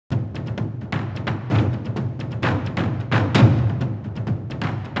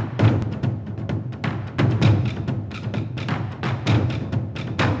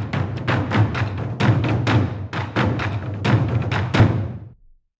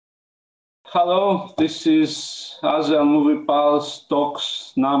Hello, this is Asian Movie Pulse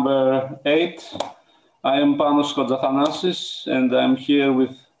Talks number 8. I am Panos Kotzathanasis, and I'm here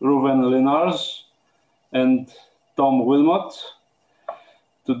with Rouven Linnarz and Tom Wilmot.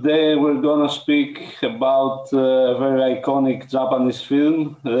 Today we're going to speak about a very iconic Japanese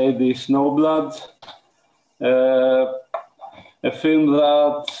film, Lady Snowblood. A film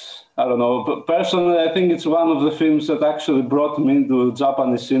that, I don't know, personally I think it's one of the films that actually brought me into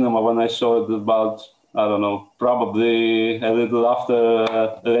Japanese cinema when I saw it about, I don't know, probably a little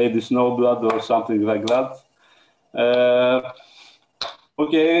after Lady Snowblood or something like that.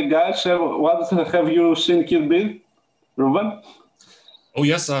 Okay, guys, what have you seen Kill Bill? Rouven? Oh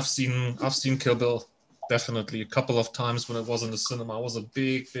yes, I've seen Kill Bill definitely a couple of times when it was in the cinema. I was a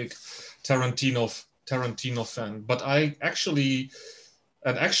big Tarantino fan, but I actually,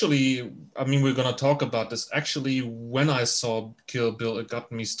 I mean, we're gonna talk about this. Actually, when I saw Kill Bill, it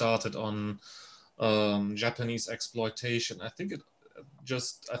got me started on Japanese exploitation. I think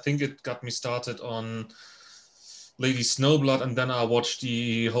it got me started on Lady Snowblood, and then I watched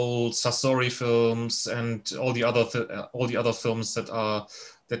the whole Sasori films and all the other films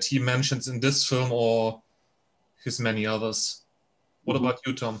that he mentions in this film or his many others. What about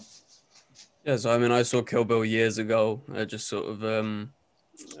you, Tom? Yeah, so I mean, I saw Kill Bill years ago. Just sort of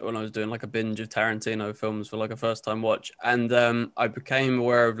when I was doing like a binge of Tarantino films for like a first time watch, and I became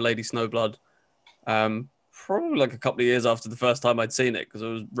aware of Lady Snowblood probably like a couple of years after the first time I'd seen it, because I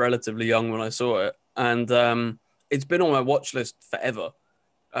was relatively young when I saw it, and it's been on my watch list forever.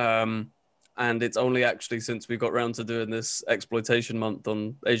 And it's only actually since we got around to doing this exploitation month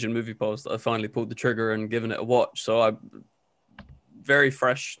on Asian Movie Pulse that I finally pulled the trigger and given it a watch. So I'm very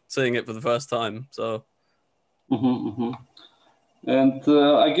fresh seeing it for the first time. So, And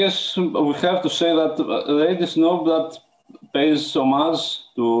I guess we have to say that Lady Snowblood pays homage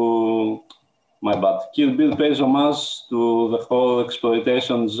to Kill Bill pays homage to the whole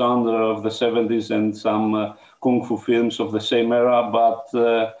exploitation genre of the 70s and some kung fu films of the same era. But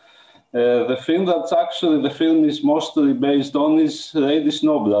the film that actually the film is mostly based on is Lady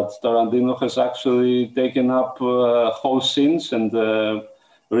Snowblood. Tarantino has actually taken up whole scenes and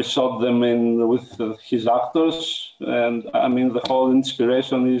reshot them with his actors. And I mean, the whole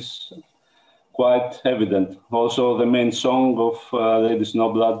inspiration is quite evident. Also, the main song of Lady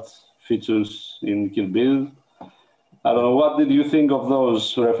Snowblood features in Kill Bill. I don't know, what did you think of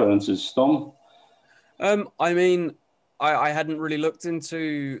those references, Tom? I mean, I hadn't really looked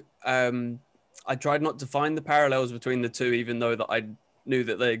into, I tried not to find the parallels between the two, even though that I knew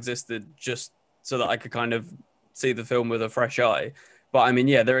that they existed, just so that I could kind of see the film with a fresh eye. But I mean,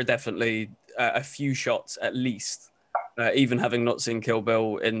 yeah, there are definitely a few shots at least, even having not seen Kill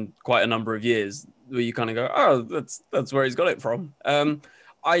Bill in quite a number of years, where you kind of go, oh, that's where he's got it from.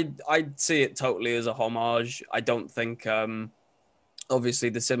 I'd see it totally as a homage. I don't think, obviously,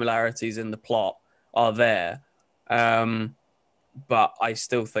 the similarities in the plot are there, but I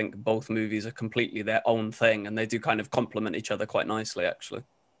still think both movies are completely their own thing, and they do kind of complement each other quite nicely, actually.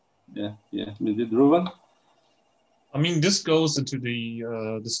 Yeah, we did. Rouven? I mean, this goes into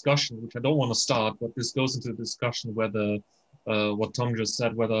the discussion, which I don't want to start, but this goes into the discussion whether what Tom just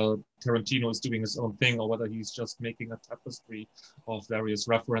said, whether Tarantino is doing his own thing or whether he's just making a tapestry of various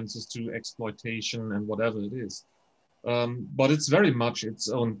references to exploitation and whatever it is. But it's very much its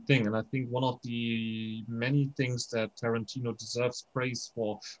own thing. And I think one of the many things that Tarantino deserves praise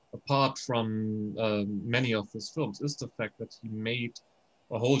for, apart from many of his films, is the fact that he made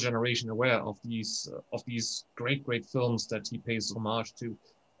a whole generation aware of these great films that he pays homage to.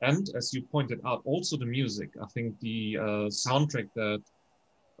 And as you pointed out, also the music. I think the soundtrack that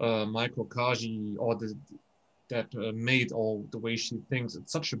Meiko Kaji made all the way she thinks,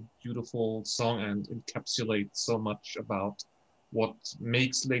 it's such a beautiful song and encapsulates so much about what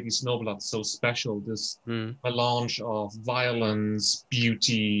makes Lady Snowblood so special. This melange of violence,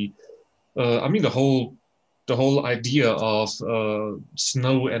 beauty. I mean, the whole idea of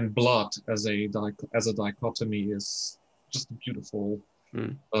snow and blood as a dichotomy is just a beautiful,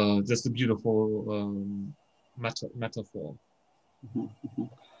 metaphor.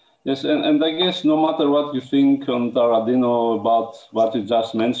 Yes, and I guess no matter what you think on Tarantino about what you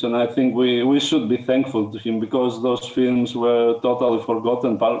just mentioned, I think we should be thankful to him, because those films were totally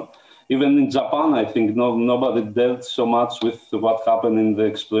forgotten. Even in Japan, I think nobody dealt so much with what happened in the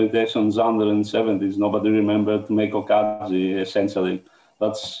exploitation genre in the 70s. Nobody remembered Meiko Kaji, essentially.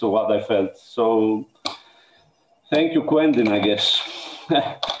 That's what I felt. So thank you, Quentin, I guess.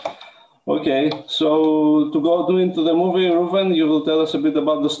 Okay, so to go into the movie, Rouven, you will tell us a bit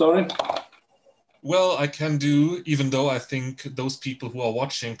about the story? Well, I can do, even though I think those people who are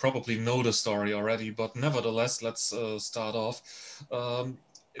watching probably know the story already, but nevertheless, let's start off.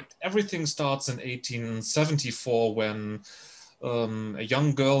 Everything starts in 1874 when a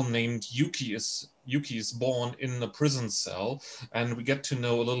young girl named Yuki is born in a prison cell, and we get to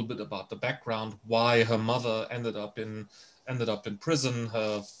know a little bit about the background, why her mother ended up in prison.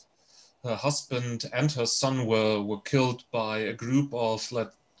 Her husband and her son were killed by a group of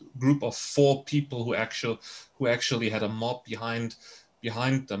four people who actually had a mob behind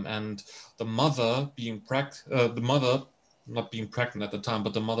them, and the mother not being pregnant at the time,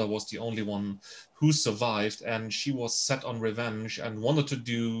 but the mother was the only one who survived, and she was set on revenge and wanted to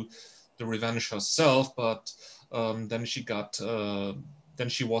do the revenge herself, but then she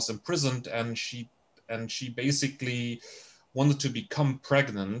was imprisoned, and she basically wanted to become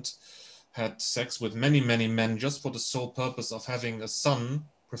pregnant, had sex with many men just for the sole purpose of having a son,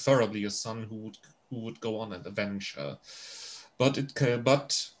 preferably a son who would go on and avenge her. But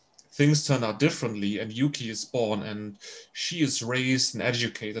things turn out differently, and Yuki is born, and she is raised and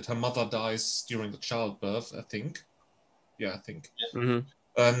educated. Her mother dies during the childbirth, I think. Yeah, I think. Mm-hmm.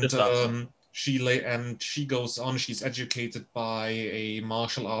 And she goes on. She's educated by a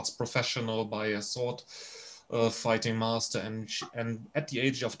martial arts professional, by a sword fighting master, and at the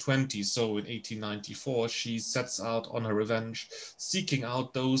age of 20, so in 1894, she sets out on her revenge, seeking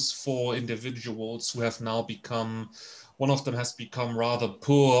out those four individuals who have now become, one of them has become rather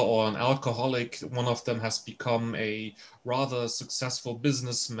poor or an alcoholic, one of them has become a rather successful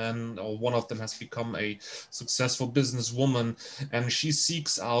businessman, or one of them has become a successful businesswoman, and she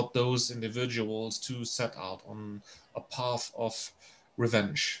seeks out those individuals to set out on a path of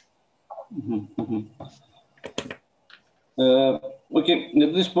revenge. Mm-hmm, mm-hmm. Okay,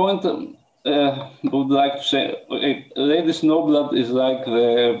 at this point, I would like to say, okay, Lady Snowblood is like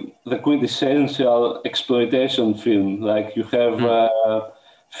the quintessential exploitation film. Like you have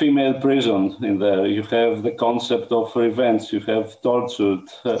female prison in there, you have the concept of revenge, you have torture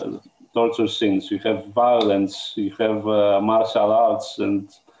scenes, you have violence, you have martial arts and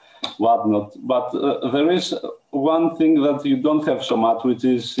whatnot. But there is one thing that you don't have so much, which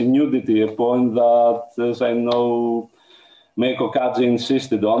is nudity, a point that, as I know, Meiko Kaji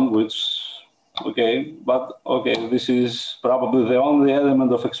insisted on, this is probably the only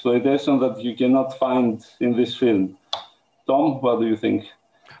element of exploitation that you cannot find in this film. Tom, what do you think?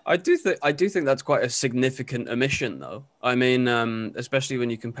 I do think that's quite a significant omission, though. I mean, especially when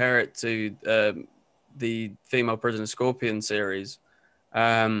you compare it to the Female Prison Scorpion series.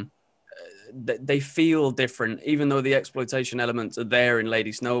 They feel different, even though the exploitation elements are there in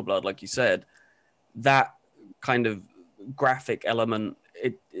Lady Snowblood, like you said. That kind of graphic element,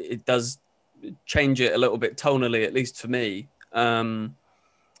 it does change it a little bit tonally, at least for me. And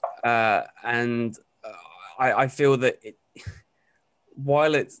I feel that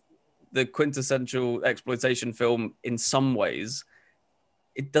while it's the quintessential exploitation film in some ways,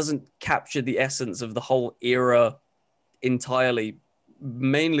 it doesn't capture the essence of the whole era entirely,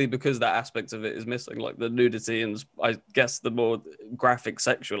 mainly because that aspect of it is missing, like the nudity and I guess the more graphic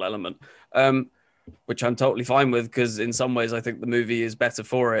sexual element. Which I'm totally fine with, because in some ways I think the movie is better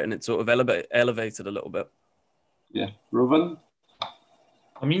for it, and it's sort of elevated a little bit. Yeah, Rouven?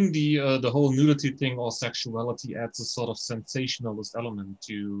 I mean, the whole nudity thing or sexuality adds a sort of sensationalist element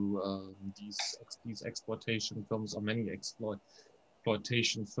to these exploitation films, or many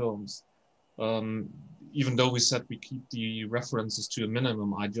exploitation films. Even though we said we keep the references to a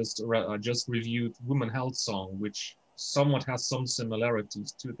minimum, I just reviewed Woman Held Song, which somewhat has some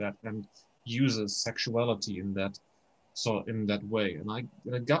similarities to that and uses sexuality in that way, and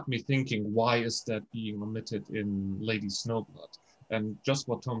it got me thinking, why is that being omitted in Lady Snowblood? And just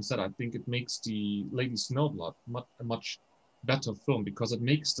what Tom said, I think it makes the Lady Snowblood a much better film, because it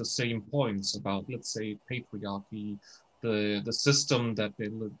makes the same points about, let's say, patriarchy, the system that they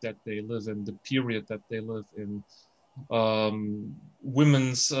live in, the period that they live in,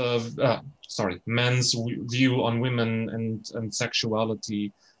 men's view on women and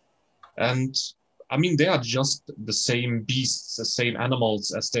sexuality. And I mean, they are just the same beasts, the same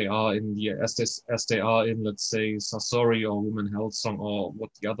animals as they are in let's say, Sasori or Woman Held Song, or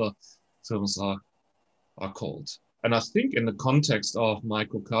what the other films are called. And I think in the context of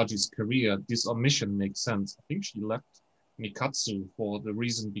Meiko Kaji's career, this omission makes sense. I think she left Nikatsu for the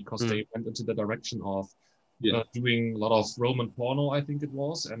reason because they went into the direction of doing a lot of Roman porno, I think it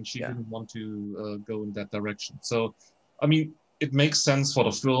was, and she didn't want to go in that direction. So, I mean, it makes sense for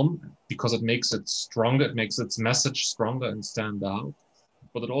the film because it makes it stronger, it makes its message stronger and stand out,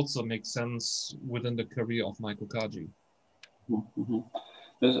 but it also makes sense within the career of Meiko Kaji. Mm-hmm.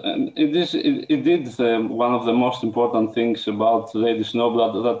 Yes, and it did one of the most important things about Lady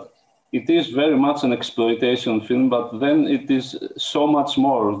Snowblood, that it is very much an exploitation film, but then it is so much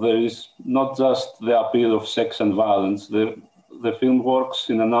more. There is not just the appeal of sex and violence. The film works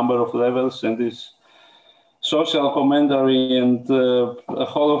in a number of levels and is social commentary and a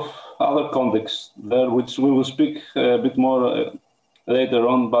whole of other contexts there, which we will speak a bit more later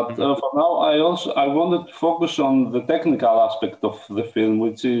on. But for now, I wanted to focus on the technical aspect of the film,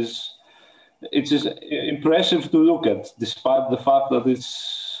 which is it is impressive to look at, despite the fact that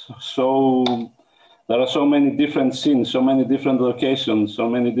it's so. There are so many different scenes, so many different locations, so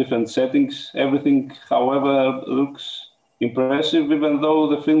many different settings. Everything, however, looks impressive, even though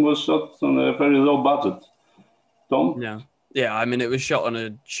the film was shot on a very low budget. Tom? Yeah, I mean, it was shot on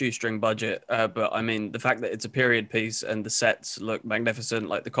a shoestring budget, but I mean, the fact that it's a period piece and the sets look magnificent,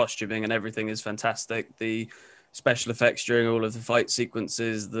 like the costuming and everything is fantastic. The special effects during all of the fight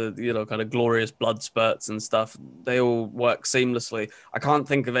sequences, the kind of glorious blood spurts and stuff, they all work seamlessly. I can't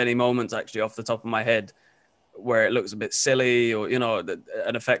think of any moments actually off the top of my head where it looks a bit silly or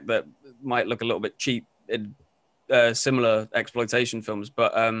an effect that might look a little bit cheap in similar exploitation films,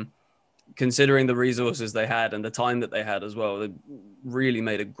 but considering the resources they had and the time that they had as well, they really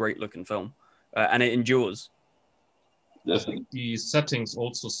made a great looking film, and it endures. I think the settings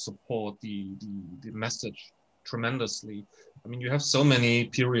also support the message tremendously. I mean, you have so many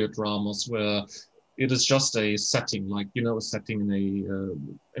period dramas where it is just a setting, like a setting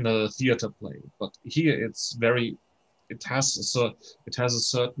in a theater play. But here it has a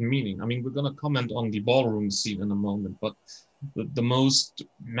certain meaning. I mean, we're going to comment on the ballroom scene in a moment, but the most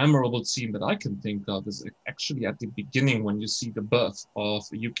memorable scene that I can think of is actually at the beginning when you see the birth of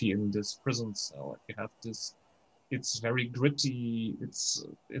Yuki in this prison cell. You have this. It's very gritty.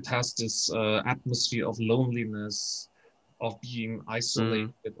 It has this atmosphere of loneliness, of being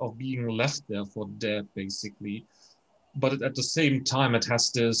isolated, of being left there for dead, basically. But at the same time, it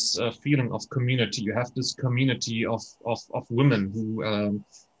has this feeling of community. You have this community of women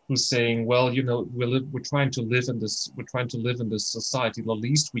who's saying, well, we're trying to live in this society. The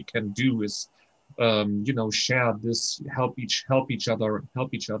least we can do is, share this, help each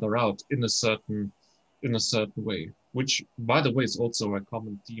other out in a certain way. Which, by the way, is also a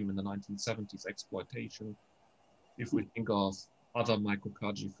common theme in the 1970s exploitation. If we think of other Meiko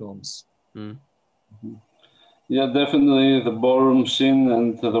Kaji films. Yeah, definitely the ballroom scene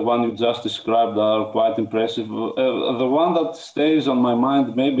and the one you just described are quite impressive. The one that stays on my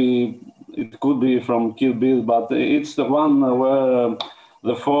mind, maybe it could be from Kill Bill, but it's the one where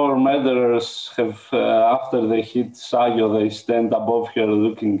the four murderers have, after they hit Sayo, they stand above her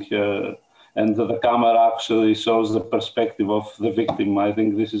looking her, and the camera actually shows the perspective of the victim. I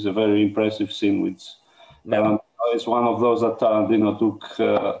think this is a very impressive scene, which is one of those that Tarantino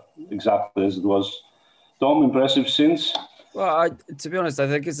took exactly as it was. Tom, impressive scenes? Well, to be honest, I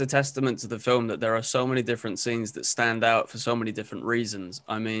think it's a testament to the film that there are so many different scenes that stand out for so many different reasons.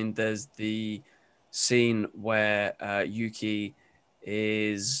 I mean, there's the scene where Yuki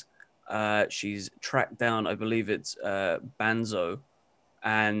is, she's tracked down, I believe it's Banzo,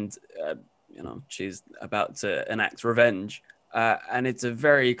 and, she's about to enact revenge. And it's a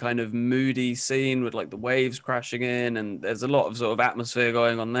very kind of moody scene with like the waves crashing in, and there's a lot of sort of atmosphere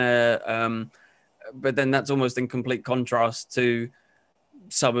going on there. But then that's almost in complete contrast to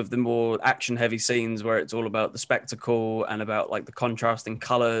some of the more action heavy scenes where it's all about the spectacle and about like the contrasting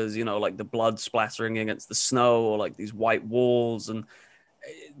colors, like the blood splattering against the snow or like these white walls. And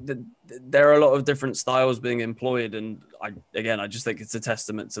there are a lot of different styles being employed. And I just think it's a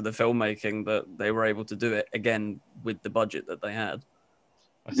testament to the filmmaking that they were able to do it again with the budget that they had.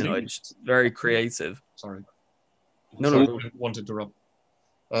 It's very creative. Sorry. No. I want to interrupt.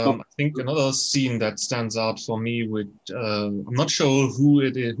 I think another scene that stands out for me I'm not sure who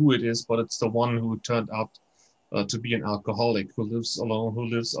it is, but it's the one who turned out to be an alcoholic who lives alone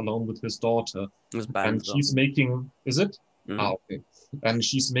with his daughter. And she's making, is it? Okay. And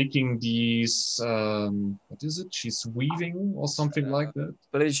she's making these, what is it? She's weaving or something like that.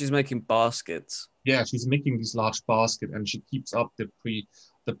 But she's making baskets. Yeah, she's making these large baskets, and she keeps up the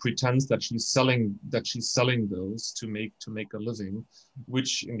pretense that she's selling those to make a living,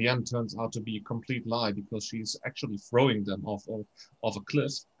 which in the end turns out to be a complete lie, because she's actually throwing them off a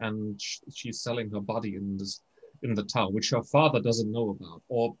cliff, and she's selling her body in the town, which her father doesn't know about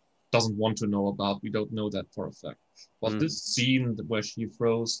or doesn't want to know about. We don't know that for a fact. But this scene where she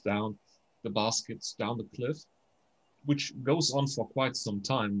throws down the baskets down the cliff, which goes on for quite some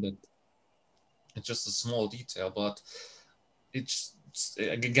time, that it's just a small detail, but it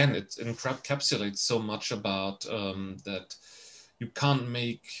encapsulates so much about that you can't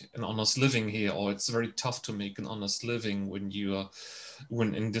make an honest living here, or it's very tough to make an honest living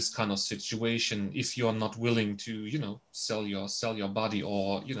when in this kind of situation, if you're not willing to, sell your body,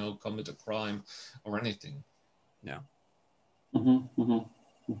 or, commit a crime or anything. Yeah.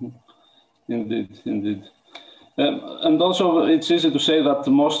 Indeed. And also, it's easy to say that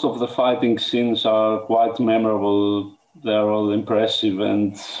most of the fighting scenes are quite memorable. They're all impressive,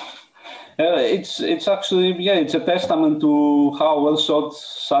 and it's actually, it's a testament to how well shot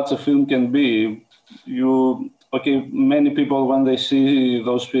such a film can be. Many people, when they see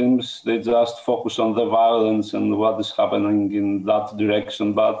those films, they just focus on the violence and what is happening in that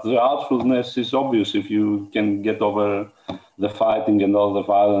direction. But the artfulness is obvious if you can get over the fighting and all the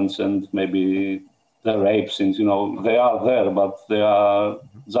violence and maybe the rape scenes. They are there, but they are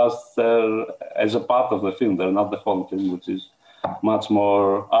just there as a part of the film. They're not the whole film, which is much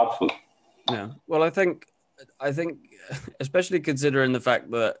more artful. Yeah. Well, I think, especially considering the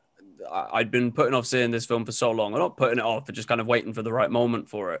fact that I'd been putting off seeing this film for so long, or not putting it off, but just kind of waiting for the right moment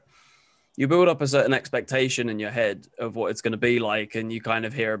for it. You build up a certain expectation in your head of what it's going to be like, and you kind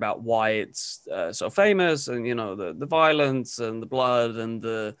of hear about why it's so famous, and the violence and the blood and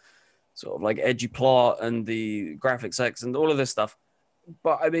the sort of like edgy plot and the graphic sex and all of this stuff.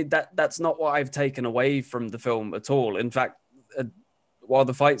 But I mean, that's not what I've taken away from the film at all. In fact, while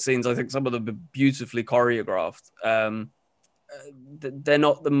the fight scenes, I think some of them are beautifully choreographed, they're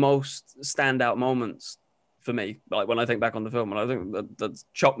not the most standout moments for me, like when I think back on the film. And I think that's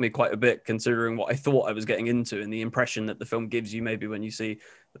shocked me quite a bit, considering what I thought I was getting into and the impression that the film gives you maybe when you see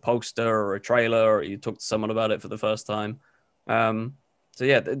the poster or a trailer, or you talk to someone about it for the first time. So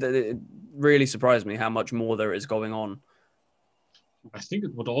yeah, it really surprised me how much more there is going on. I think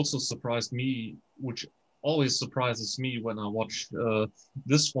it would also surprise me, which always surprises me when I watch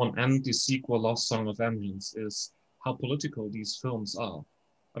this one and the sequel, Lost Song of Vengeance, is how political these films are.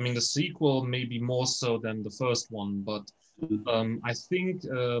 I mean, the sequel maybe more so than the first one, but I think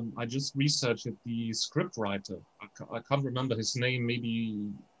I just researched it, the scriptwriter. I can't remember his name.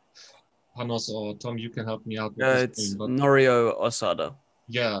 Maybe Panos or Tom, you can help me out with It's his name. But Norio Osada.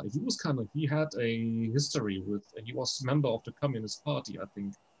 yeah, he had a history with, he was a member of the Communist Party, I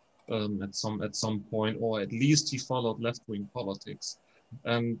think, at some point, or at least he followed left-wing politics.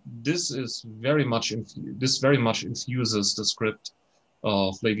 And this very much infuses the script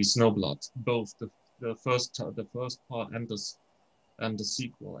of Lady Snowblood, both the first part and the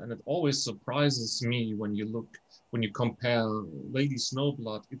sequel. And it always surprises me when you compare Lady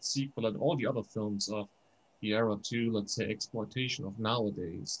Snowblood, its sequel, and all the other films of the era to, let's say, exploitation of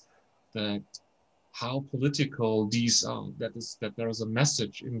nowadays, that how political these are. That there is a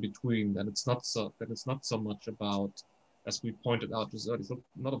message in between. That it's not so much about, as we pointed out just earlier, it's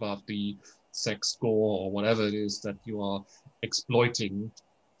not about the sex gore or whatever it is that you are exploiting,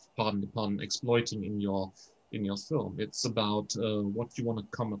 pardon the pun, exploiting in your film. It's about what you want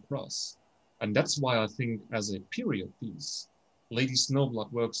to come across. And that's why I think as a period piece, Lady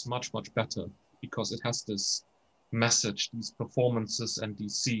Snowblood works much, much better, because it has this message, these performances and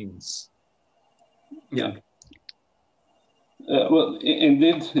these scenes. Yeah. Well,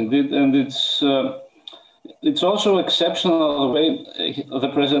 indeed, and it's also exceptional the way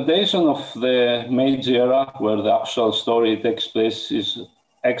the presentation of the Meiji era, where the actual story takes place, is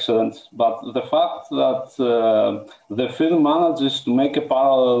excellent. But the fact that the film manages to make a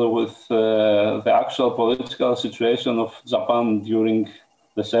parallel with the actual political situation of Japan during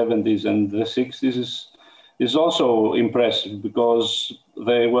the 70s and the 60s is also impressive, because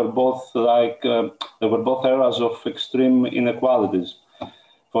they were both eras of extreme inequalities.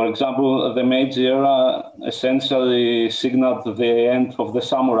 For example, the Meiji era essentially signaled the end of the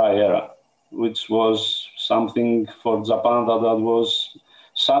samurai era, which was something for Japan that was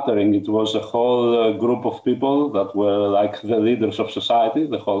shattering. It was a whole group of people that were like the leaders of society,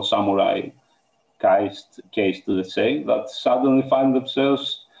 the whole samurai caste, let's say, that suddenly find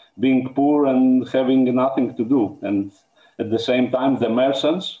themselves being poor and having nothing to do. And at the same time, the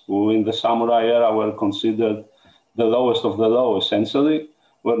merchants, who in the samurai era were considered the lowest of the low, essentially,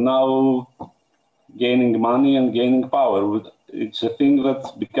 were now gaining money and gaining power. It's a thing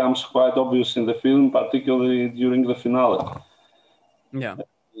that becomes quite obvious in the film, particularly during the finale. Yeah.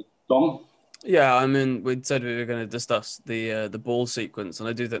 Tom? Yeah, I mean, we said we were going to discuss the ball sequence, and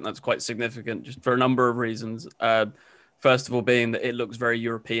I do think that's quite significant, just for a number of reasons. First of all, being that it looks very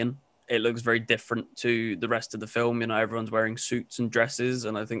European. It looks very different to the rest of the film. Everyone's wearing suits and dresses,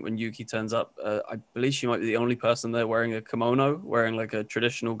 and I think when Yuki turns up, I believe she might be the only person there wearing a kimono, wearing like a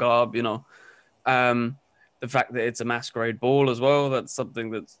traditional garb, the fact that it's a masquerade ball as well, that's something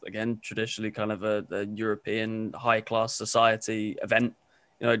that's, again, traditionally kind of a European high-class society event.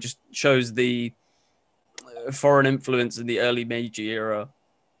 You know, it just shows the foreign influence in the early Meiji era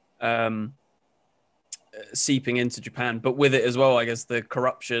seeping into Japan, but with it as well, I guess, the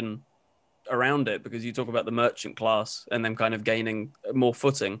corruption around it, because you talk about the merchant class and them kind of gaining more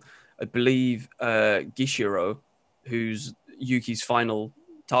footing. I believe Gishiro, who's Yuki's final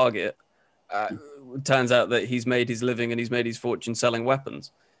target, turns out that he's made his living and he's made his fortune selling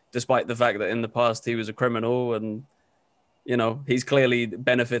weapons, despite the fact that in the past he was a criminal, and you know, he's clearly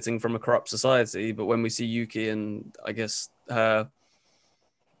benefiting from a corrupt society. But when we see Yuki and I guess her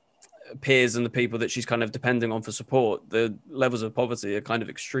peers and the people that she's kind of depending on for support, the levels of poverty are kind of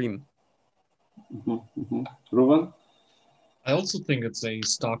extreme. Rouven? I also think it's a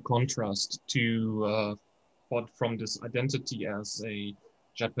stark contrast to what from this identity as a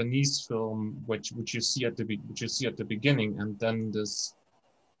Japanese film, which you see at the beginning, and then this,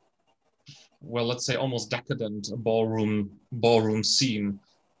 well, let's say almost decadent ballroom scene.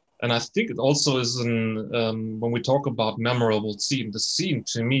 And I think it also is when we talk about memorable scene, the scene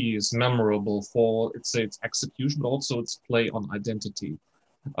to me is memorable for its execution, but also its play on identity.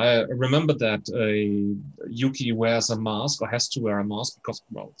 I remember that Yuki wears a mask, or has to wear a mask, because,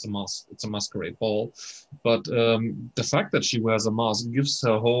 well, it's a masquerade ball. But the fact that she wears a mask gives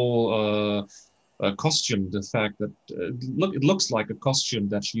her whole costume the fact that it looks like a costume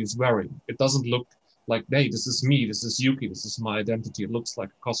that she is wearing. It doesn't look like, hey, this is me, this is Yuki, this is my identity. It looks like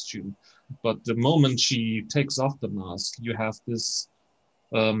a costume. But the moment she takes off the mask, you have this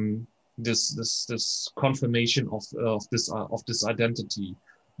this confirmation of this identity,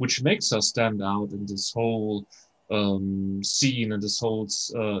 which makes her stand out in this whole scene, and this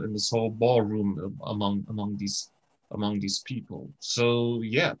whole ballroom among these people. So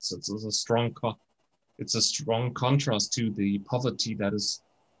yeah, it's a strong contrast to the poverty that is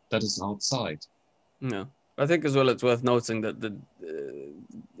outside. Yeah, I think as well it's worth noting that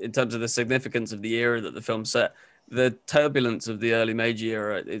in terms of the significance of the era that the film set, the turbulence of the early Meiji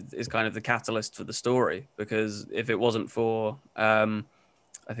era is kind of the catalyst for the story, because if it wasn't for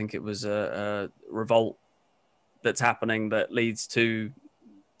I think it was a revolt that's happening that leads to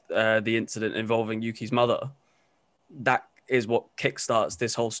the incident involving Yuki's mother, that is what kickstarts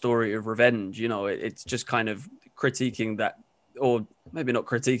this whole story of revenge. You know, it's just kind of critiquing that, or maybe not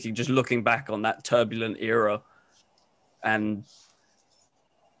critiquing, just looking back on that turbulent era and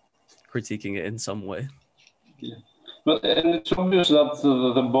critiquing it in some way. Yeah. But and it's obvious that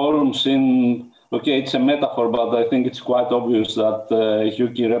the ballroom scene, okay, it's a metaphor, but I think it's quite obvious that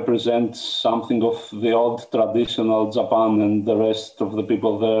Yuki represents something of the old traditional Japan, and the rest of the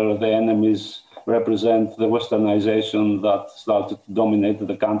people there, the enemies, represent the Westernization that started to dominate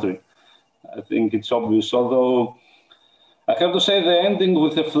the country. I think it's obvious, although I have to say the ending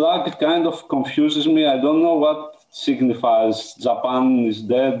with the flag kind of confuses me. I don't know what signifies. Japan is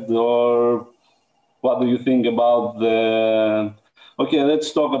dead, or what do you think about the... Okay,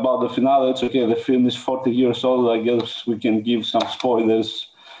 let's talk about the finale. It's okay, the film is 40 years old. I guess we can give some spoilers.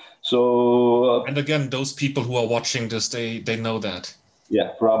 So... and again, those people who are watching this, they know that.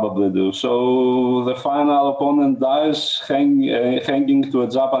 Yeah, probably do. So the final opponent dies hanging to a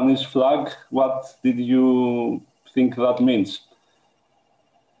Japanese flag. What did you think that means?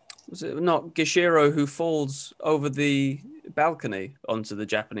 Was it not Gishiro who falls over the balcony onto the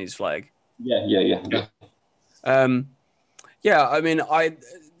Japanese flag? Yeah. Yeah, I mean,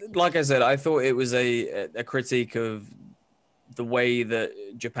 like I said, I thought it was a critique of the way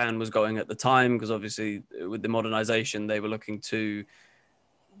that Japan was going at the time, because obviously with the modernization, they were looking to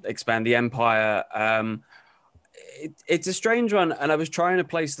expand the empire. It's a strange one, and I was trying to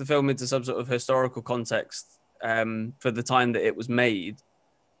place the film into some sort of historical context for the time that it was made.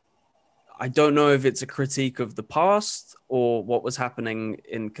 I don't know if it's a critique of the past or what was happening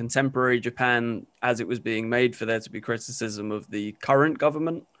in contemporary Japan as it was being made, for there to be criticism of the current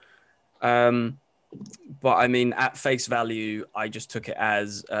government. But I mean, at face value, I just took it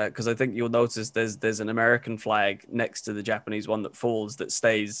as, because I think you'll notice there's an American flag next to the Japanese one that falls, that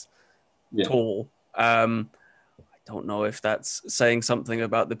stays tall. I don't know if that's saying something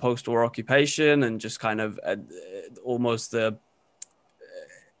about the post-war occupation and just kind of almost a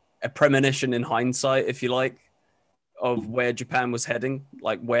premonition in hindsight, if you like, of where Japan was heading,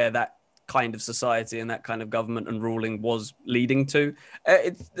 like where that kind of society and that kind of government and ruling was leading to.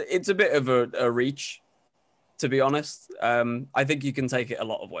 It's a bit of a reach, to be honest. I think you can take it a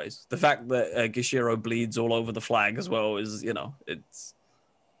lot of ways. The fact that Gishiro bleeds all over the flag as well is, you know,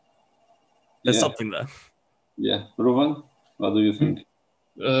 there's something there. Yeah. Rouven, what do you think?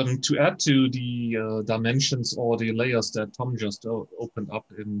 To add to the dimensions or the layers that Tom just opened up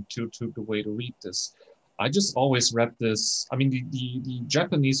into the way to read this, I just always read this. I mean, the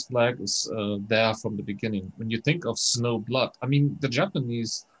Japanese flag is there from the beginning. When you think of snow blood, I mean, the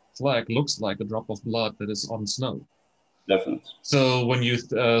Japanese flag looks like a drop of blood that is on snow. Definitely. So when you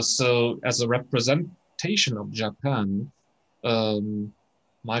so as a representation of Japan,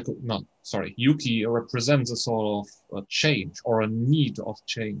 Yuki represents a sort of a change or a need of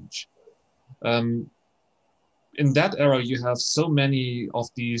change. In that era, you have so many of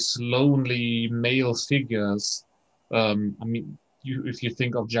these lonely male figures. I mean, if you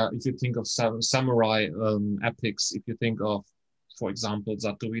think of samurai epics, if you think of, for example,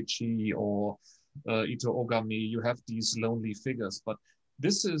 Zatoichi or Ito Ogami, you have these lonely figures. But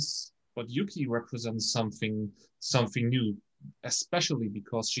Yuki represents something new, especially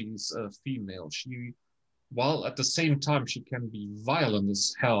because she's a female. While at the same time she can be violent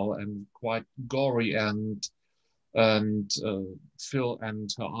as hell and quite gory and her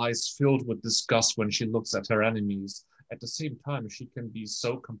eyes filled with disgust when she looks at her enemies. At the same time, she can be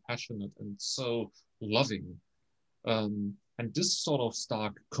so compassionate and so loving. And this sort of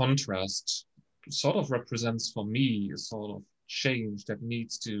stark contrast sort of represents for me a sort of change that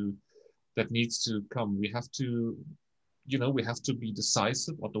needs to come. We have to be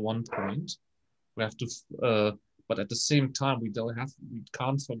decisive at the one point. We have to, but at the same time, we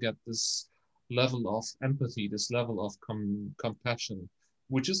can't forget this level of empathy, this level of compassion,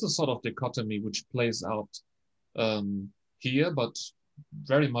 which is a sort of dichotomy which plays out here, but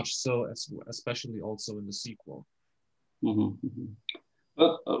very much so, especially also in the sequel. Mm-hmm.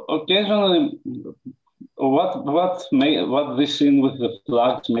 But occasionally, what this scene with the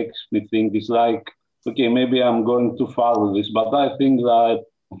flags makes me think is like, okay, maybe I'm going too far with this, but I think that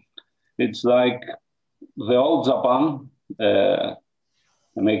it's like the old Japan.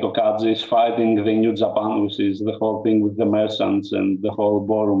 Meiko Kaji is fighting the new Japan, which is the whole thing with the merchants and the whole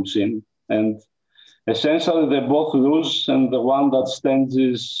ballroom scene. And essentially, they both lose, and the one that stands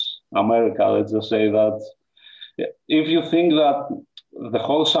is America. Let's just say that if you think that the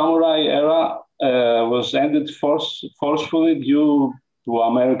whole samurai era was ended forcefully due to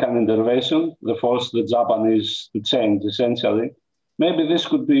American intervention, they forced the Japanese to change, essentially. Maybe this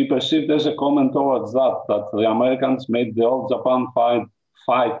could be perceived as a comment towards that the Americans made the old Japan fight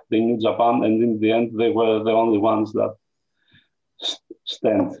the new Japan, and in the end, they were the only ones that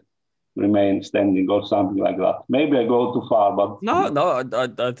remain standing or something like that. Maybe I go too far, but... No, I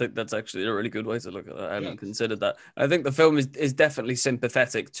think that's actually a really good way to look at it. I hadn't considered that. I think the film is definitely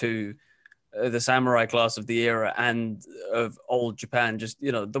sympathetic to the samurai class of the era and of old Japan, just,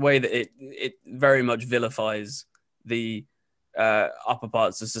 the way that it very much vilifies the upper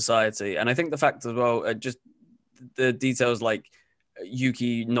parts of society. And I think the fact as well, just the details like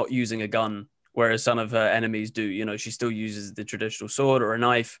Yuki not using a gun, whereas some of her enemies do, she still uses the traditional sword or a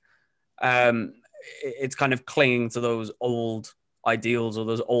knife. It's kind of clinging to those old ideals or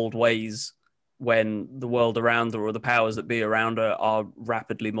those old ways when the world around her or the powers that be around her are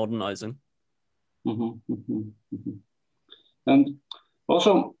rapidly modernizing. Mm-hmm, mm-hmm, mm-hmm. And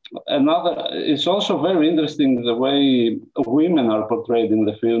also, it's also very interesting the way women are portrayed in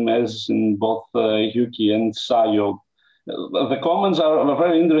the film, as in both Yuki and Sayo. The comments are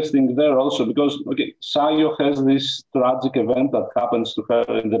very interesting there also because, okay, Sayo has this tragic event that happens to her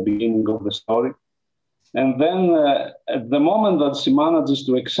in the beginning of the story. And then at the moment that she manages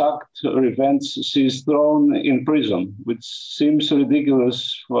to exact revenge, she's thrown in prison, which seems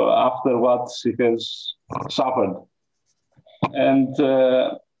ridiculous after what she has suffered. And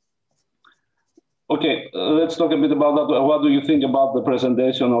okay, let's talk a bit about that. What do you think about the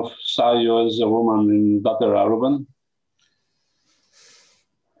presentation of Sayo as a woman in that era, Rouven?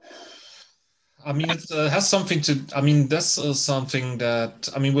 I mean, it has something to. I mean, this is something that.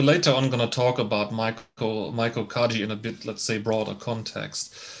 I mean, we're later on going to talk about Meiko Kaji in a bit, let's say, broader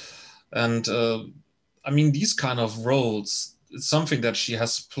context, and I mean, these kind of roles. It's something that she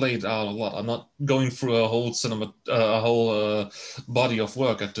has played out a lot. I'm not going through a whole body of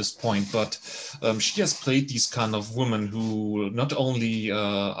work at this point, but she has played these kind of women who not only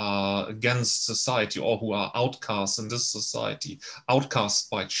are against society or who are outcasts in this society, outcasts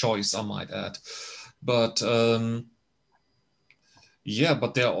by choice, I might add, but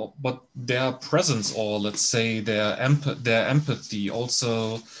but their presence, or let's say their empathy,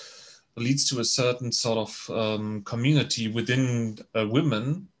 also leads to a certain sort of community within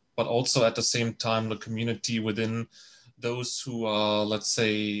women, but also at the same time the community within those who are, let's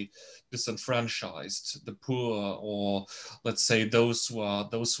say, disenfranchised, the poor, or let's say those who are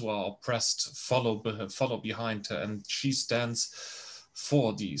oppressed follow behind her, and she stands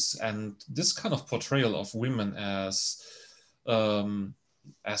for these. And this kind of portrayal of women as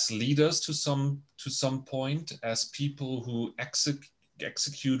leaders to some point, as people who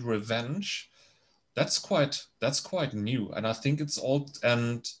execute revenge, that's quite new. And I think it's all,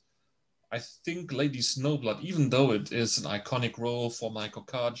 and I think Lady Snowblood, even though it is an iconic role for Meiko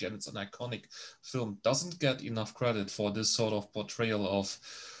Kaji and it's an iconic film, doesn't get enough credit for this sort of portrayal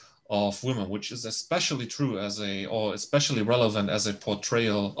of women, which is especially true or especially relevant as a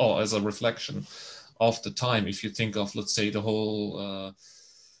portrayal or as a reflection of the time. If you think of, let's say, the whole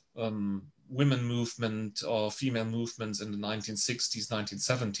women movement or female movements in the 1960s,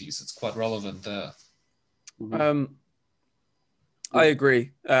 1970s, it's quite relevant there. I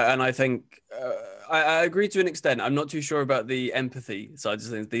agree. And I think I agree to an extent. I'm not too sure about the empathy side of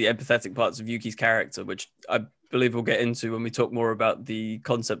things, the empathetic parts of Yuki's character, which I believe we'll get into when we talk more about the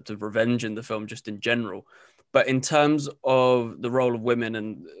concept of revenge in the film, just in general. But in terms of the role of women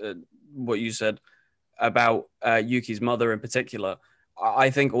and what you said about Yuki's mother in particular,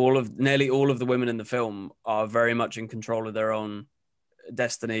 I think nearly all of the women in the film are very much in control of their own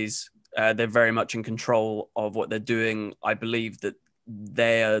destinies. They're very much in control of what they're doing. I believe that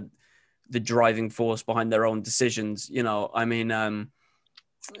they're the driving force behind their own decisions. You know, I mean,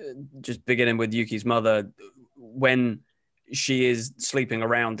 just beginning with Yuki's mother, when she is sleeping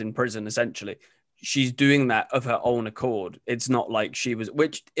around in prison, essentially, she's doing that of her own accord. It's not like she was,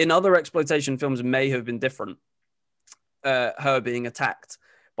 which in other exploitation films may have been different. Her being attacked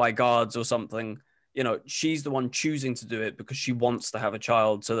by guards or something. You know, she's the one choosing to do it because she wants to have a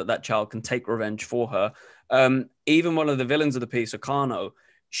child so that that child can take revenge for her. Even one of the villains of the piece, Akano,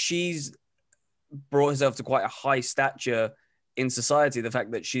 she's brought herself to quite a high stature in society. The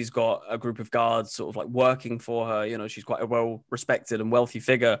fact that she's got a group of guards sort of like working for her, you know, she's quite a well-respected and wealthy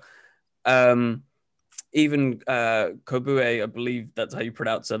figure. Even Kobue, I believe that's how you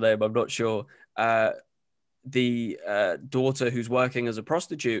pronounce her name, I'm not sure, the daughter who's working as a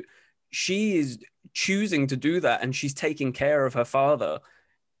prostitute, she is choosing to do that, and she's taking care of her father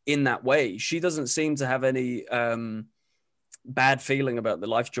in that way. She doesn't seem to have any bad feeling about the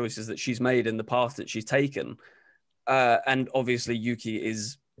life choices that she's made in the path that she's taken. And obviously Yuki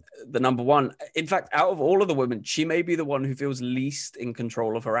is the number one. In fact, out of all of the women, she may be the one who feels least in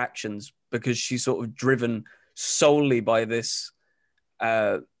control of her actions, because she's sort of driven solely by this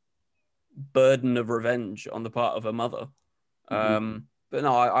burden of revenge on the part of her mother. But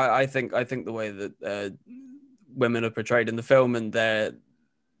no, I think the way that women are portrayed in the film and their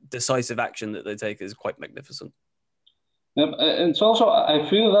decisive action that they take is quite magnificent. And it's also, I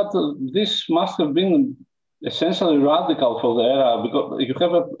feel that this must have been essentially radical for the era, because you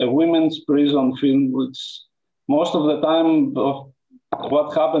have a women's prison film, which most of the time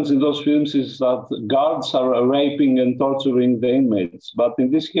what happens in those films is that guards are raping and torturing the inmates. But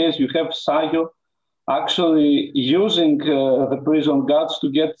in this case, you have Sayo actually using the prison guards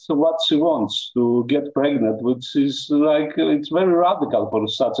to get what she wants, to get pregnant, which is like, it's very radical for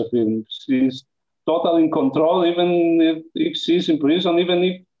such a film. She's totally in control, even if she's in prison, even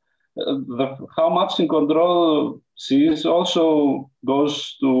if how much in control she is also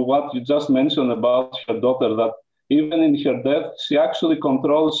goes to what you just mentioned about her daughter, that even in her death, she actually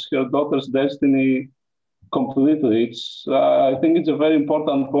controls her daughter's destiny completely. It's I think it's a very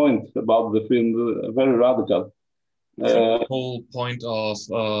important point about the film, very radical. The whole point of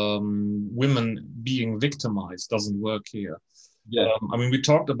women being victimized doesn't work here. Yeah. I mean, we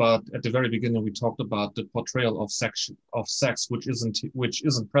talked about at the very beginning. We talked about the portrayal of sex, which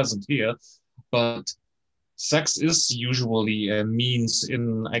isn't present here, but sex is usually a means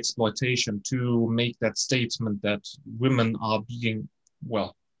in exploitation to make that statement that women are being,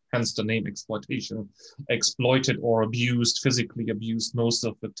 well, hence the name exploitation, exploited or abused, physically abused most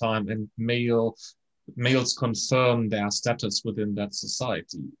of the time, and males confirm their status within that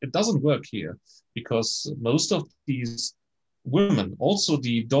society. It doesn't work here, because most of these women, also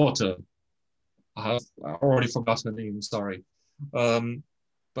the daughter, I already forgot her name, sorry,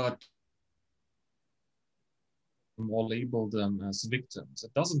 but or label them as victims.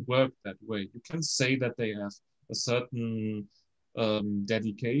 It doesn't work that way. You can say that they have a certain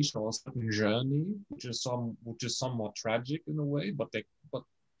dedication or a certain journey, which is somewhat tragic in a way, but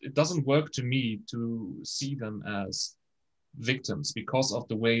it doesn't work to me to see them as victims because of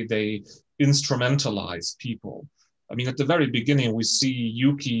the way they instrumentalize people. I mean, at the very beginning, we see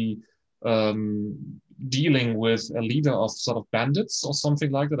Yuki dealing with a leader of sort of bandits or something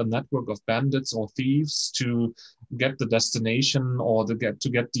like that, a network of bandits or thieves to get the destination or to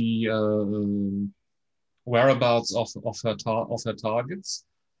get the whereabouts of her targets.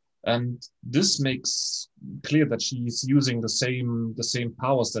 And this makes clear that she's using the same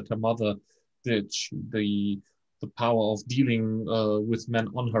powers that her mother did. The power of dealing with men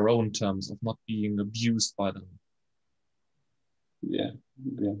on her own terms, of not being abused by them. Yeah,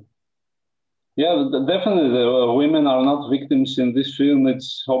 yeah. Yeah, definitely the women are not victims in this film.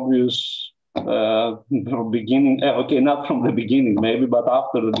 It's obvious from beginning. Okay, not from the beginning maybe, but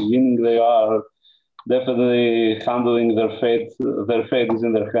after the beginning they are definitely handling their fate. Their fate is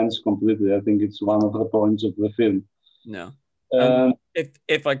in their hands completely. I think it's one of the points of the film. No. And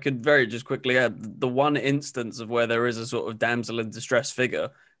if I could very just quickly add, the one instance of where there is a sort of damsel in distress figure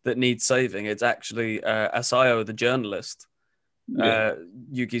that needs saving, it's actually Asayo, the journalist,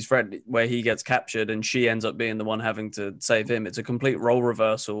 Yuki's friend, where he gets captured and she ends up being the one having to save him. It's a complete role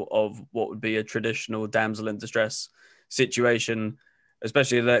reversal of what would be a traditional damsel in distress situation,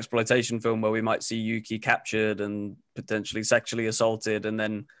 especially in an exploitation film where we might see Yuki captured and potentially sexually assaulted, and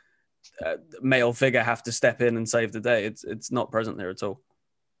then male figure have to step in and save the day. It's not present there at all.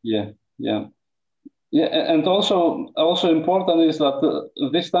 Yeah, yeah. Yeah, and also important is that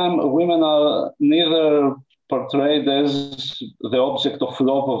this time women are neither portrayed as the object of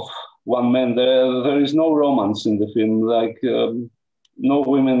love of one man. There is no romance in the film. Like no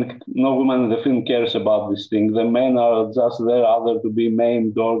woman in the film cares about this thing. The men are just there either to be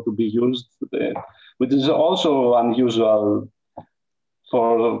maimed or to be used, which is also unusual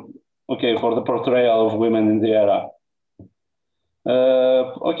for the portrayal of women in the era.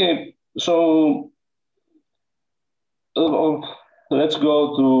 So. Let's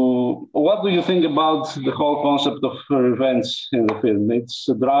go to what do you think about the whole concept of revenge in the film? It's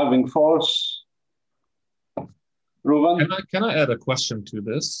a driving force. Rouven? Can I add a question to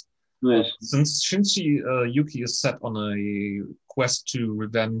this? Yes. Since Yuki is set on a quest to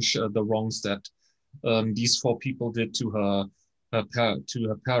revenge the wrongs that these four people did to her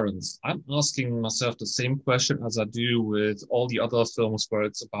parents, I'm asking myself the same question as I do with all the other films where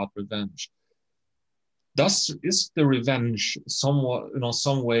it's about revenge. Is the revenge somewhat,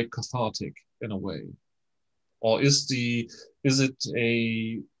 some way cathartic in a way, or does it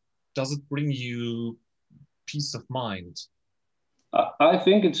bring you peace of mind? I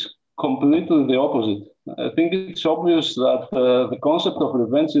think it's completely the opposite. I think it's obvious that the concept of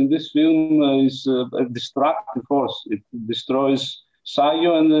revenge in this film is a destructive force. It destroys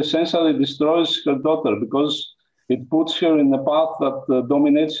Sayo and essentially destroys her daughter because it puts her in a path that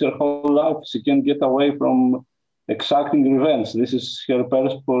dominates her whole life. She can't get away from exacting revenge. This is her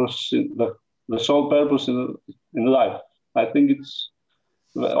purpose, the sole purpose in life. I think it's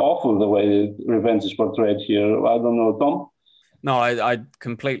awful the way revenge is portrayed here. I don't know, Tom? No, I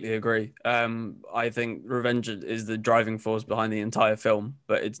completely agree. I think revenge is the driving force behind the entire film,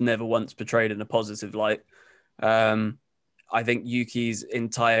 but it's never once portrayed in a positive light. I think Yuki's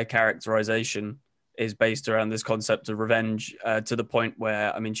entire characterization is based around this concept of revenge to the point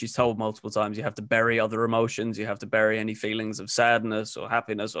where, I mean, she's told multiple times you have to bury other emotions, you have to bury any feelings of sadness or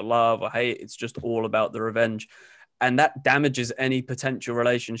happiness or love or hate. It's just all about the revenge. And that damages any potential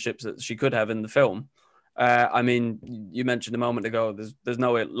relationships that she could have in the film. I mean, you mentioned a moment ago, there's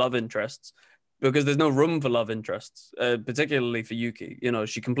no love interests because there's no room for love interests, particularly for Yuki.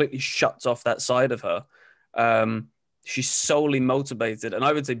 She completely shuts off that side of her. She's solely motivated, and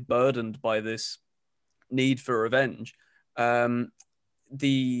I would say burdened by this need for revenge.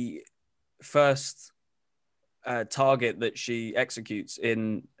 The first target that she executes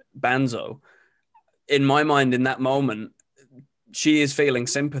in Banzo, in my mind, in that moment, she is feeling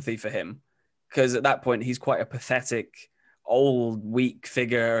sympathy for him because at that point he's quite a pathetic, old, weak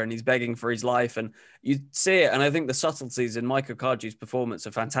figure and he's begging for his life. And you see it, and I think the subtleties in Meiko Kaji's performance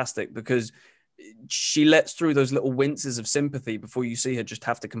are fantastic because she lets through those little winces of sympathy before you see her just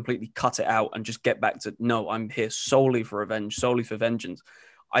have to completely cut it out and just get back to, no, I'm here solely for revenge, solely for vengeance.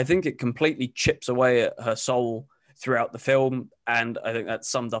 I think it completely chips away at her soul throughout the film. And I think that's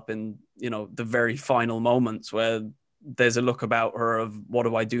summed up in, the very final moments where there's a look about her of what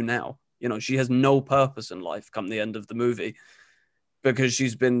do I do now? She has no purpose in life come the end of the movie because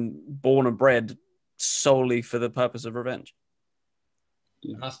she's been born and bred solely for the purpose of revenge.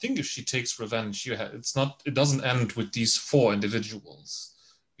 And I think if she takes revenge, it doesn't end with these four individuals,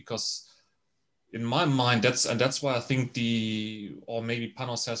 because in my mind, that's why I think or maybe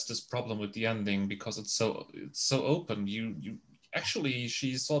Panos has this problem with the ending because it's so open.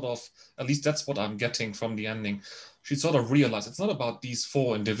 She sort of, at least that's what I'm getting from the ending. She sort of realized it's not about these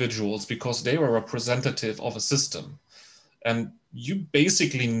four individuals because they were representative of a system. And you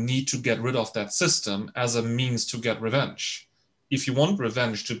basically need to get rid of that system as a means to get revenge. If you want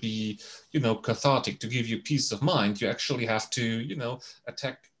revenge to be, cathartic, to give you peace of mind, you actually have to,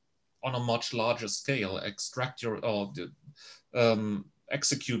 attack on a much larger scale,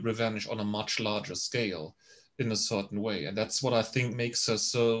 execute revenge on a much larger scale in a certain way. And that's what I think makes her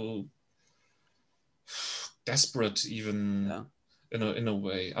so desperate, even in a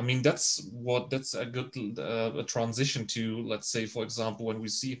way. I mean, that's a good a transition to, let's say, for example, when we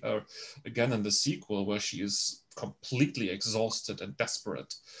see her again in the sequel, where she is completely exhausted and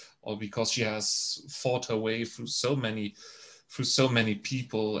desperate, or because she has fought her way through so many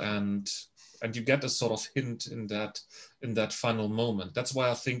people, and you get a sort of hint in that final moment. That's why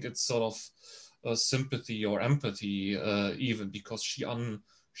I think it's sort of a sympathy or empathy, even because she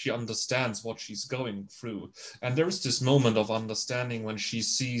understands what she's going through. And there is this moment of understanding when she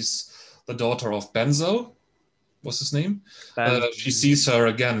sees the daughter of Benzo, what's his name? She sees her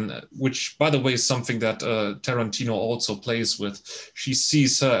again, which, by the way, is something that Tarantino also plays with. She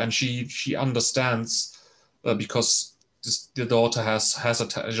sees her and she understands, because the daughter has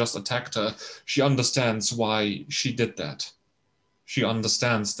just attacked her. She understands why she did that. She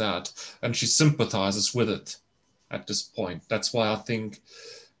understands that, and she sympathizes with it at this point. That's why I think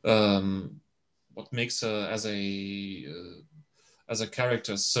what makes her as a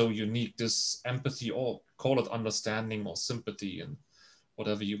character so unique, this empathy, or call it understanding or sympathy, and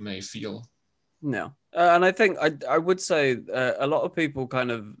whatever you may feel. No, and I think I would say a lot of people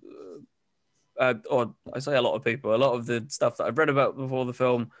kind of, or I say a lot of people, a lot of the stuff that I've read about before the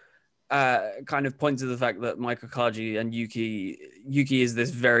film kind of point to the fact that Meiko Kaji and Yuki is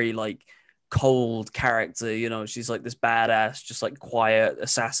this very like cold character, you know, she's like this badass, just like quiet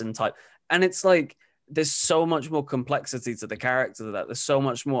assassin type. And it's like, there's so much more complexity to the character that there's so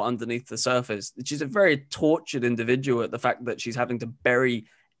much more underneath the surface. She's a very tortured individual at the fact that she's having to bury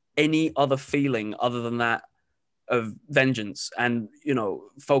any other feeling other than that of vengeance and, you know,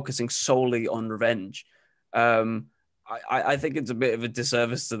 focusing solely on revenge. I think it's a bit of a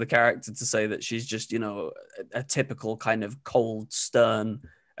disservice to the character to say that she's just, you know, a typical kind of cold, stern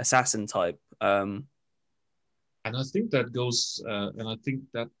assassin type. And I think that goes, and I think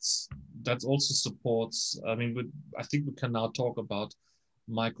that also supports. I mean, I think we can now talk about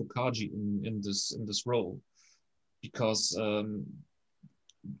Meiko Kaji in this role, because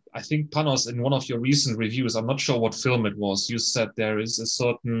I think, Panos, in one of your recent reviews, I'm not sure what film it was, you said there is a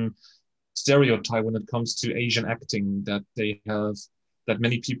certain stereotype when it comes to Asian acting, that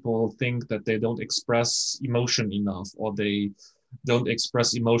many people think that they don't express emotion enough, or they don't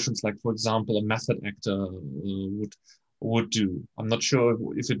express emotions like, for example, a method actor would do. I'm not sure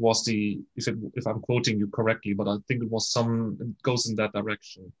if it was if I'm quoting you correctly, but I think it goes in that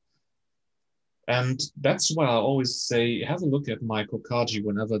direction. And that's why I always say, have a look at Meiko Kaji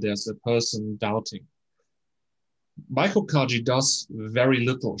whenever there's a person doubting. Meiko Kaji does very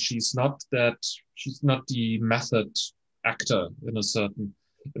little. She's not the method actor in a certain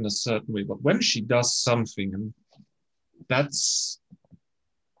way. But when she does something, and that's,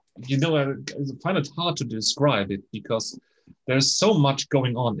 you know, I find it hard to describe it, because there's so much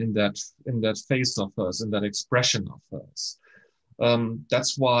going on in that face of hers, in that expression of hers.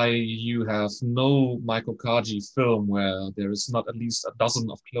 That's why you have no Meiko Kaji film where there is not at least a dozen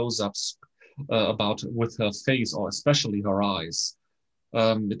of close-ups with her face, or especially her eyes.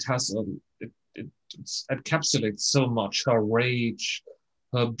 It encapsulates so much: her rage,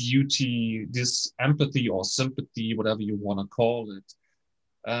 her beauty, this empathy or sympathy, whatever you want to call it,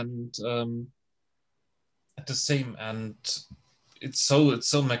 and at the same, and it's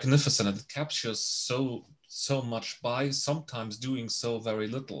so magnificent, and it captures so much by sometimes doing so very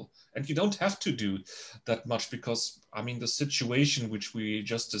little. And you don't have to do that much, because I mean, the situation which we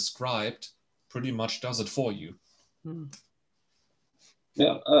just described pretty much does it for you.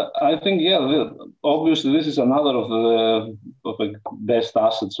 Yeah, I think, obviously this is another of the best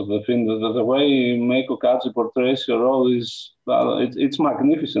assets of the film. The way Meiko Kaji portrays her role is, it's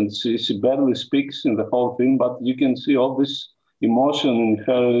magnificent. She barely speaks in the whole thing, but you can see all this emotion in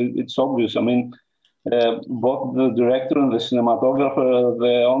her. It's obvious. I mean, both the director and the cinematographer,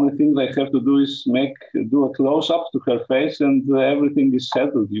 the only thing they have to do is do a close-up to her face, and everything is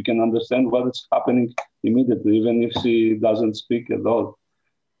settled. You can understand what is happening immediately, even if she doesn't speak at all.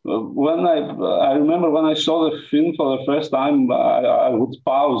 When I remember when I saw the film for the first time, I would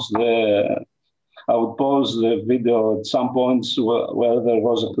pause the video at some points where there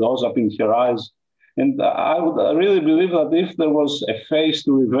was a close-up in her eyes, and I would really believe that if there was a face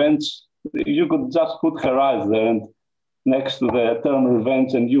to events, you could just put her eyes there and next to the term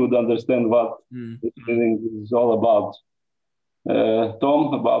revenge, and you would understand what the feeling is all about.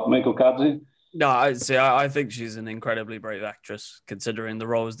 Tom, about Meiko Kaji? No, I think she's an incredibly brave actress, considering the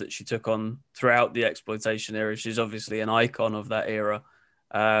roles that she took on throughout the exploitation era. She's obviously an icon of that era.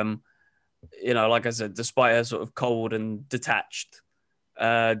 you know, like I said, despite her sort of cold and detached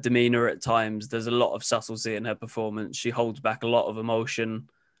demeanor at times, there's a lot of subtlety in her performance. She holds back a lot of emotion.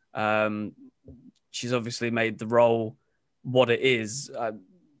 She's obviously made the role what it is.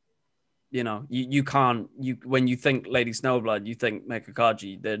 You know, you can't, when you think Lady Snowblood, you think Meiko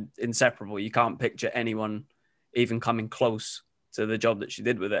Kaji, they're inseparable. You can't picture anyone even coming close to the job that she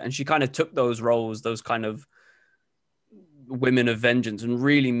did with it. And she kind of took those roles, those kind of women of vengeance, and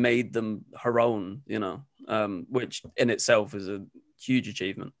really made them her own, you know, which in itself is a huge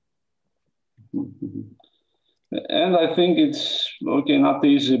achievement. And I think it's, okay, not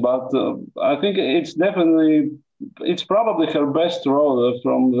easy, but I think it's definitely, it's probably her best role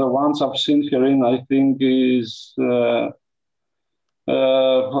from the ones I've seen her in. I think is the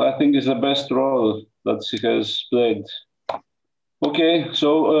best role that she has played. Okay,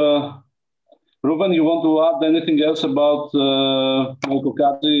 so Rouven, you want to add anything else about Meiko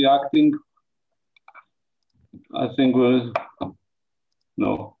Kaji acting? I think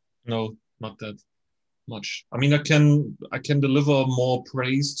no. No, not that much. I mean, I can deliver more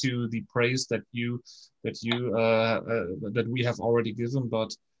praise to the praise that we have already given,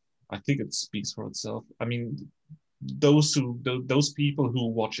 but I think it speaks for itself. I mean, those people who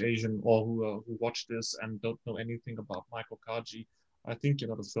watch Asian or who watch this and don't know anything about Meiko Kaji, I think you're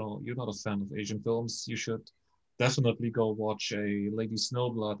not a fan of Asian films. You should definitely go watch a Lady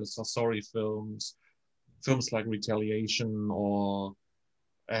Snowblood, a Sasori films like Retaliation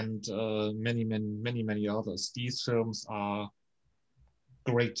and many others. These films are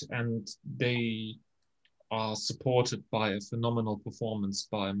great, and they are supported by a phenomenal performance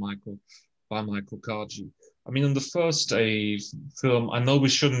by Meiko Kaji. I mean, in the first film, I know we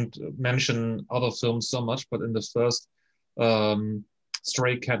shouldn't mention other films so much, but in the first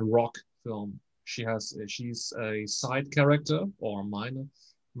Stray Cat Rock film, she's a side character or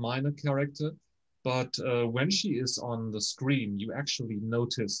minor character. But when she is on the screen, you actually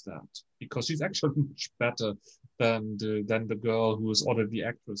notice that, because she's actually much better than the girl who is, or the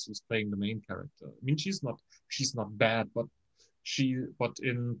actress who's playing the main character. I mean, she's not bad, but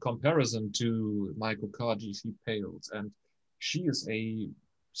in comparison to Meiko Kaji, she pales, and she is a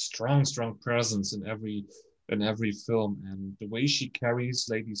strong presence in every film. And the way she carries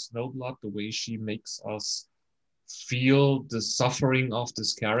Lady Snowblood, the way she makes us feel the suffering of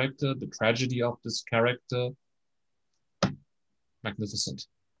this character, the tragedy of this character, magnificent.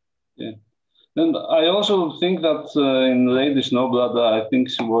 Yeah, and I also think that in Lady Snowblood, I think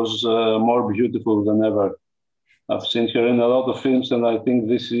she was more beautiful than ever. I've seen her in a lot of films, and I think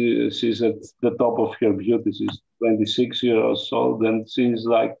she's at the top of her beauty. She's 26 years old, and she's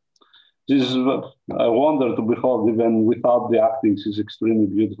a wonder to behold. Even without the acting, she's extremely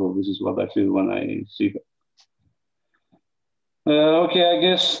beautiful. This is what I feel when I see her. Okay, I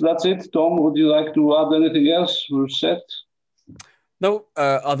guess that's it. Tom, would you like to add anything else? We're set. No,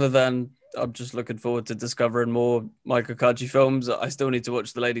 other than I'm just looking forward to discovering more Meiko Kaji films. I still need to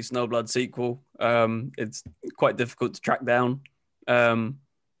watch the Lady Snowblood sequel. It's quite difficult to track down,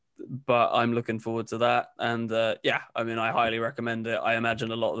 but I'm looking forward to that. And yeah, I mean, I highly recommend it. I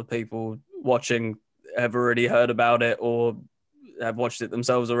imagine a lot of the people watching have already heard about it or have watched it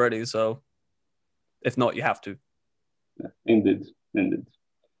themselves already. So if not, you have to. Yeah, indeed.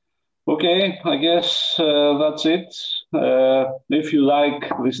 Okay, I guess that's it. If you like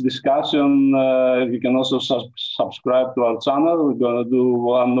this discussion, you can also subscribe to our channel. We're going to do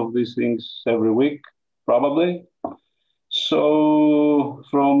one of these things every week, probably. So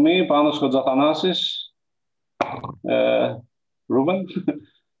from me, Panos Kotzathanasis, Rouven.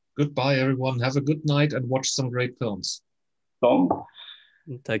 Goodbye, everyone. Have a good night and watch some great films. Tom.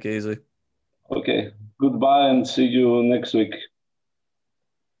 Take it easy. Okay, goodbye and see you next week.